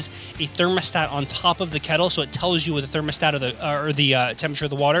has a thermostat on top of the kettle, so it tells you what the thermostat of the temperature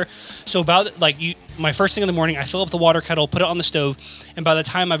of the water. So my first thing in the morning, I fill up the water kettle, put it on the stove, and by the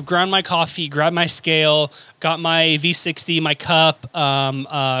time I've ground my coffee, grabbed my scale, got my V60, my cup,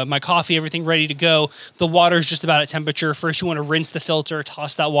 my coffee, everything ready to go, the water's just about at temperature. First, you want to rinse the filter,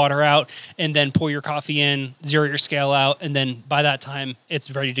 toss that water out, and then pour your coffee in, zero your scale out, and then by that time,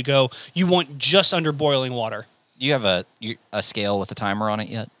 it's ready to go. You want just under boiling water. You have a scale with a timer on it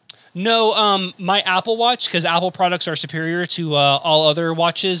yet? No, my Apple Watch, because Apple products are superior to all other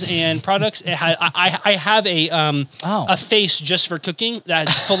watches and products. I have a face just for cooking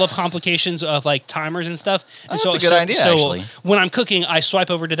that's full of complications of timers and stuff. And that's a good idea, actually. When I'm cooking, I swipe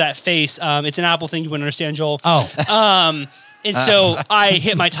over to that face. It's an Apple thing. You wouldn't understand, Joel. And so I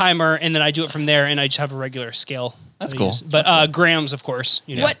hit my timer, and then I do it from there, and I just have a regular scale. That's cool. But grams, of course.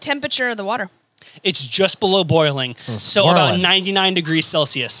 What temperature of the water? It's just below boiling, so about 99 degrees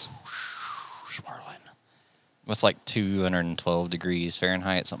Celsius. What's 212 degrees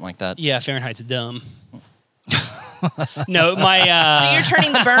Fahrenheit, something like that? Yeah, Fahrenheit's dumb. No, So you're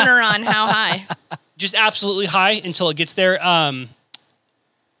turning the burner on how high? Just absolutely high until it gets there.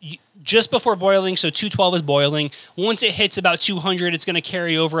 Just before boiling, so 212 is boiling. Once it hits about 200, it's going to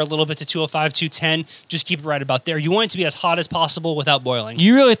carry over a little bit to 205, 210. Just keep it right about there. You want it to be as hot as possible without boiling.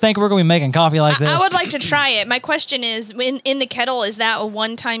 You really think we're going to be making coffee like this? I would like to try it. My question is, in the kettle, is that a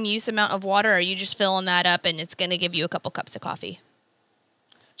one-time use amount of water, or are you just filling that up and it's going to give you a couple cups of coffee?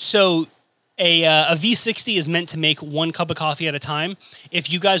 So a V60 is meant to make 1 cup of coffee at a time.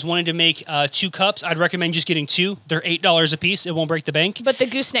 If you guys wanted to make 2 cups, I'd recommend just getting 2. They're $8 a piece. It won't break the bank. But the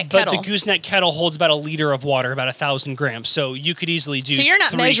gooseneck kettle. But the gooseneck kettle holds about 1 liter of water, about 1,000 grams. So you could easily do. So you're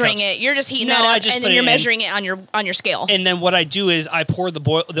not 3 measuring cups. it. You're just heating that up, and then you're measuring it on your scale. And then what I do is I pour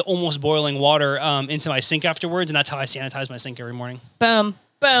the almost boiling water into my sink afterwards, and that's how I sanitize my sink every morning. Boom.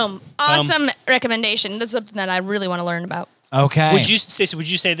 Awesome recommendation. That's something that I really want to learn about. Okay. Would you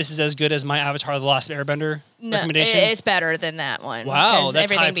say this is as good as my Avatar: The Last Airbender No, recommendation? it's better than that one. Wow, 'cause that's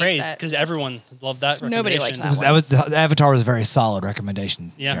everything high beats praise that. because everyone loved that Nobody recommendation. liked that one. the Avatar was a very solid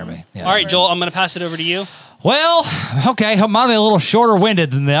recommendation, Yeah. Jeremy. Yes. All right, Joel, I'm going to pass it over to you. Well, okay. Mine be a little shorter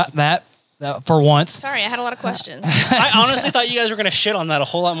winded than that for once. Sorry, I had a lot of questions. I honestly thought you guys were going to shit on that a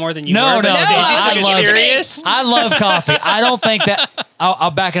whole lot more than you No, were. no, but Stacey I took it love it. serious. I love coffee. I don't think that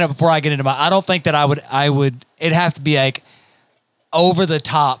I'll back it up before I get into I don't think that I would it'd have to be like over the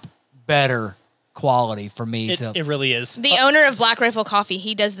top better quality for me It really is. The owner of Black Rifle Coffee,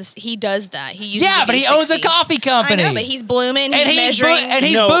 he does this. He does that. He uses. Yeah, a but he owns a V60. coffee company. I know, but he's blooming. and He's he's measuring. and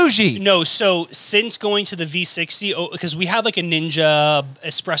he's bougie. No, so since going to the V60, because we have like a Ninja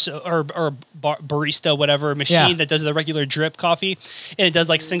espresso or barista, whatever machine Yeah. that does the regular drip coffee, and it does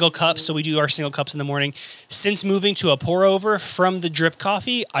like single cups. So we do our single cups in the morning. Since moving to a pour over from the drip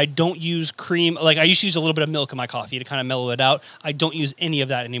coffee, I don't use cream. Like I used to use a little bit of milk in my coffee to kind of mellow it out. I don't use any of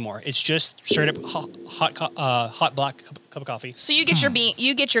that anymore. It's just straight up hot black cup of coffee. So you get your bean.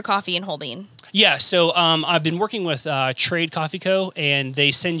 You get your coffee in whole bean. Yeah, so I've been working with Trade Coffee Co., and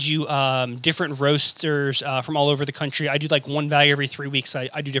they send you different roasters from all over the country. I do like one value every 3 weeks.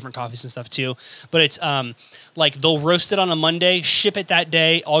 I do different coffees and stuff too. But it's like they'll roast it on a Monday, ship it that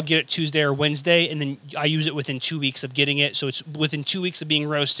day. I'll get it Tuesday or Wednesday, and then I use it within 2 weeks of getting it. So it's within 2 weeks of being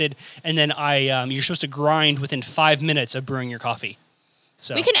roasted, and then you're supposed to grind within 5 minutes of brewing your coffee.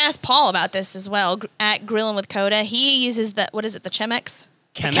 So We can ask Paul about this as well at Grillin' with Coda. He uses the the Chemex.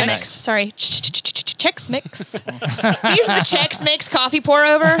 Chemex. Sorry, Chex Mix. He uses the Chex Mix coffee pour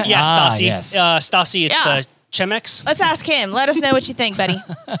over. Yeah, Stasi. Yes. Stasi, it's Yeah. the Chemex. Let's ask him. Let us know what you think, buddy.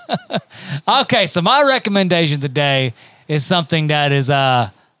 Okay, so my recommendation today is something that is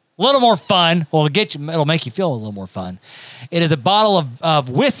a little more fun. Well, it'll make you feel a little more fun. It is a bottle of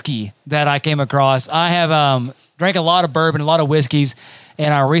whiskey that I came across. I have drank a lot of bourbon, a lot of whiskeys,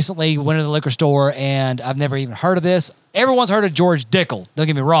 and I recently went to the liquor store, and I've never even heard of this. Everyone's heard of George Dickel, don't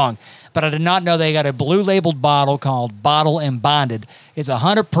get me wrong, but I did not know they got a blue labeled bottle called Bottle and Bonded. It's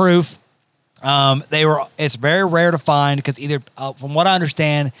 100 proof. It's very rare to find because either, from what I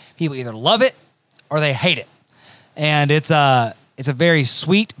understand, people either love it or they hate it. And it's a very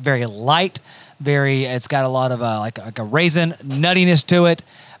sweet, very light, it's got a lot of like a raisin nuttiness to it.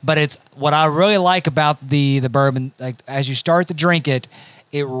 But it's what I really like about the bourbon. Like as you start to drink it,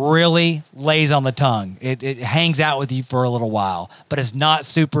 it really lays on the tongue. It hangs out with you for a little while, but it's not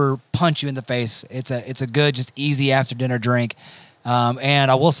super punch you in the face. It's a good, just easy after dinner drink.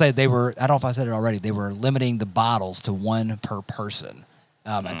 And I will say I don't know if I said it already, they were limiting the bottles to one per person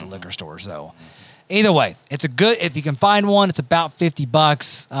at the liquor store. So either way, it's if you can find one, it's about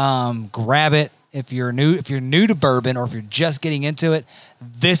 $50. Grab it. If you're new to bourbon or if you're just getting into it,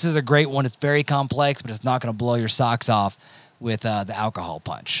 this is a great one. It's very complex, but it's not going to blow your socks off with the alcohol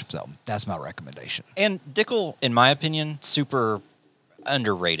punch. So that's my recommendation. And Dickel, in my opinion, super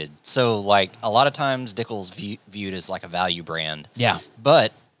underrated. So, like, a lot of times Dickel's viewed as like a value brand. Yeah.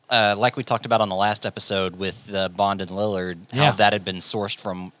 But like we talked about on the last episode with the Bond and Lillard, how that had been sourced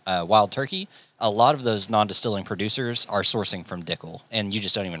from Wild Turkey. A lot of those non-distilling producers are sourcing from Dickel, and you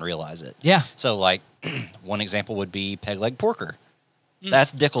just don't even realize it. Yeah. So, like, one example would be Peg Leg Porker.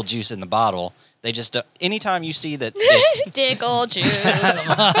 That's Dickel juice in the bottle. They just anytime you see that it's Dickel juice.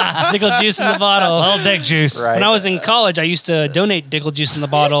 Dickel juice in the bottle. Little dick juice. Right. When I was in college, I used to donate Dickel juice in the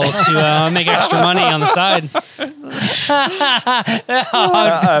bottle to make extra money on the side.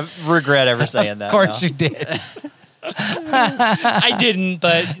 I regret ever saying that. Of course now. you did. I didn't,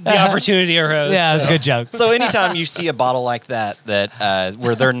 but the opportunity arose. Yeah, it was a so. good joke. So anytime you see a bottle like that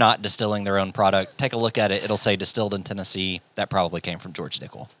where they're not distilling their own product, take a look at it. It'll say distilled in Tennessee. That probably came from George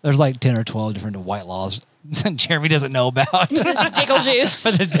Dickel. There's like 10 or 12 different white laws Jeremy doesn't know about. This is Dickel juice.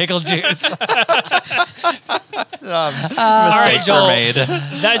 For the Dickel juice. Mistakes Joel. were made.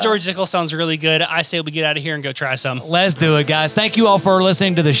 That George Dickel sounds really good. I say we get out of here and go try some. Let's do it, guys. Thank you all for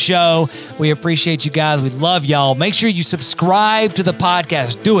listening to the show. We appreciate you guys. We love y'all. Make sure you subscribe to the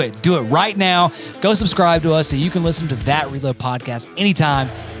podcast. Do it. Do it right now. Go subscribe to us so you can listen to That Reload podcast anytime,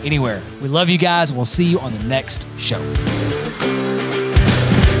 anywhere. We love you guys, and we'll see you on the next show.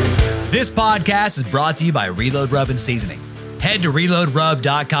 This podcast is brought to you by Reload Rub and Seasoning. Head to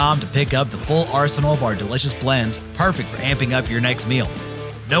reloadrub.com to pick up the full arsenal of our delicious blends, perfect for amping up your next meal.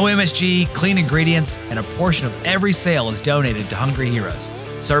 No MSG, clean ingredients, and a portion of every sale is donated to Hungry Heroes,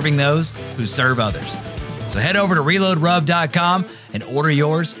 serving those who serve others. So head over to reloadrub.com and order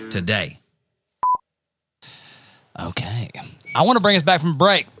yours today. Okay. I want to bring us back from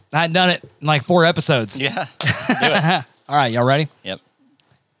break. I hadn't done it in like 4 episodes. Yeah. Do it. All right, y'all ready? Yep.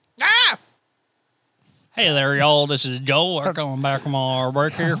 Ah! Hey, Hey there, y'all. This is Joe. I'm coming back from our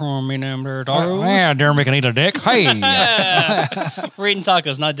break here from me named Tacos. Yeah, Jeremy can eat a dick. Hey. We're eating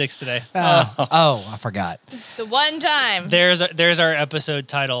tacos, not dicks today. Oh, I forgot. The one time. There's our episode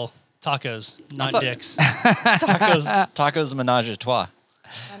title: tacos, not dicks. Tacos menage a trois.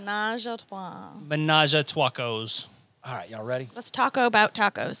 Menage a trois. Menage a twacos. All right, y'all ready? Let's taco about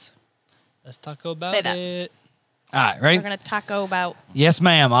tacos. Let's talk about Say that. it. All right, ready? We're gonna taco about. Yes,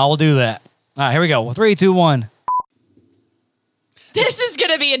 ma'am. I will do that. All right, here we go. 3, 2, 1. This is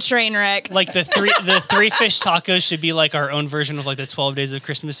gonna be a train wreck. Like the three fish tacos should be like our own version of like the 12 Days of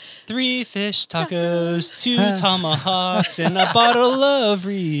Christmas. 3 fish tacos, 2 tomahawks, and a bottle of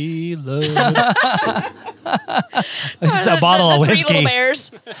reload. It's just a bottle of Three whiskey. little bears.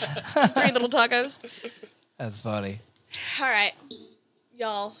 3 little tacos. That's funny. All right,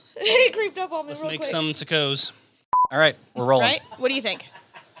 y'all. It creeped up on me Let's real make quick. some tacos. All right, we're rolling. Right? What do you think?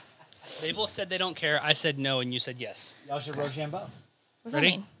 They both said they don't care. I said no, and you said yes. Y'all should Rochambeau. What's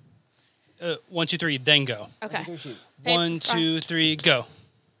Ready? that mean? 1, 2, 3, then go. Okay. 1, 2, 3, go.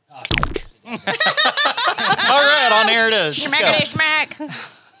 All right, on air it is. Let's go. Smackity smack.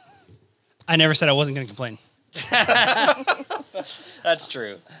 I never said I wasn't going to complain. That's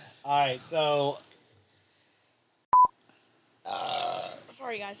true. All right, so.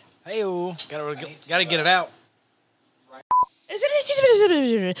 Sorry, guys. Hey, gotta get it out.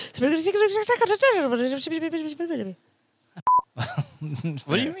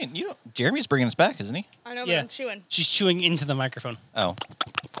 What do you mean? You don't, Jeremy's bringing us back, isn't he? I know, but Yeah. I'm chewing. She's chewing into the microphone. Oh.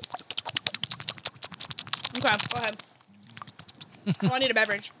 Okay, go ahead. Oh, I need a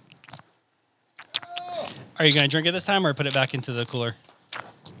beverage. Are you going to drink it this time or put it back into the cooler?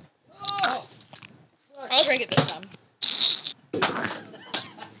 I'll drink it this time.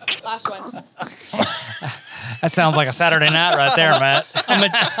 Last one. That sounds like a Saturday night right there, Matt.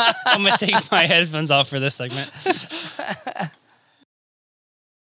 I'm gonna take my headphones off for this segment.